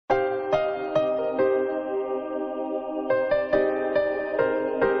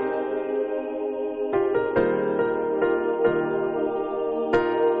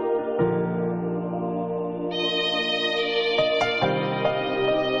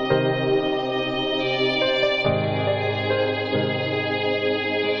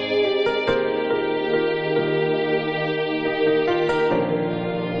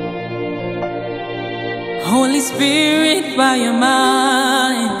Spirit, by your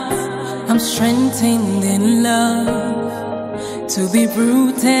mind, I'm strengthened in love, to be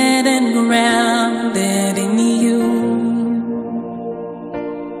rooted and grounded in you.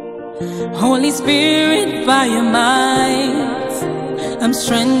 Holy Spirit, by your might, I'm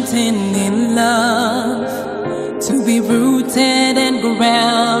strengthened in love, to be rooted and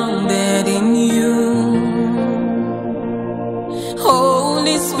grounded in you.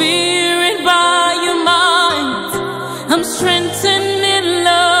 Holy Spirit, by your might, I'm strengthened in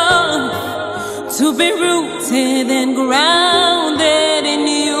love, to be rooted and grounded in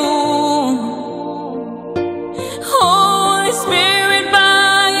you. Holy Spirit,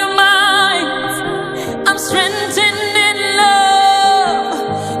 by your might, I'm strengthened in love,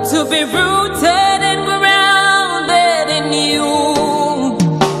 to be rooted and grounded in you.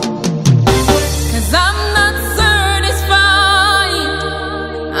 'Cause I'm not satisfied,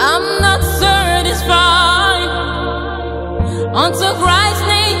 I'm not satisfied until Christ's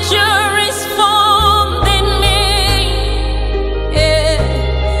nature is formed in me. Yeah,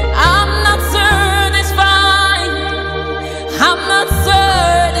 I'm not satisfied, I'm not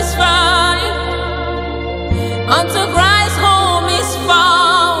satisfied until Christ's home is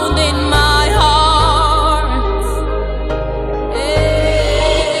found in my heart. Yeah.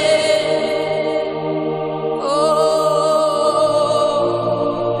 Oh,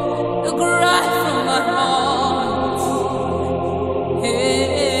 the cry from my heart.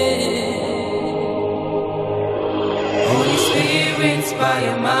 Holy Spirit, by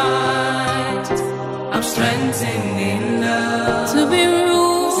your might, I'm strengthened in love, to be